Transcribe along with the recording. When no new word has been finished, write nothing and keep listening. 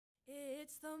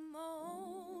It's the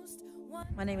most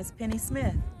My name is Penny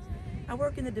Smith. I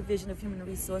work in the Division of Human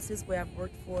Resources where I've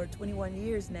worked for 21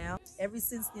 years now. Ever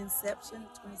since the inception,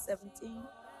 2017,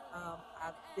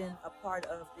 I've been a part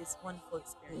of this wonderful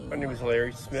experience. My name is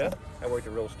Larry Smith. I work at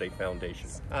the Real Estate Foundation.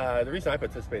 The reason I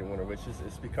participate in Winter Wishes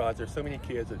is because there's so many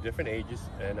kids of different ages,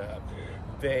 and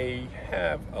they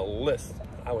have a list,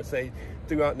 I would say,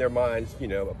 throughout in their minds, you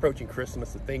know, approaching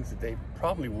Christmas, the things that they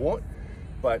probably want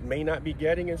but may not be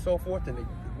getting and so forth. And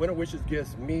Winter Wishes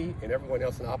gives me and everyone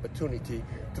else an opportunity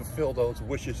to fill those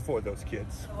wishes for those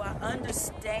kids. So I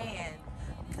understand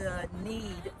the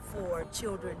need for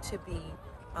children to be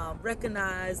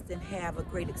recognized and have a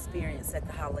great experience at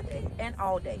the holiday and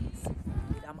all days.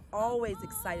 I'm always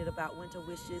excited about Winter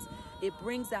Wishes. It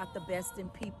brings out the best in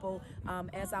people.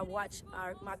 As I watch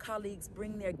my colleagues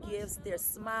bring their gifts, they're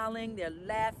smiling, they're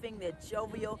laughing, they're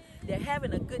jovial, they're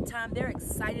having a good time, they're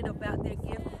excited about their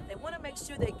gift. They want to make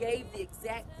sure they gave the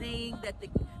exact thing that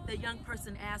the young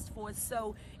person asked for.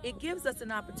 So it gives us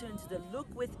an opportunity to look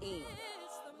within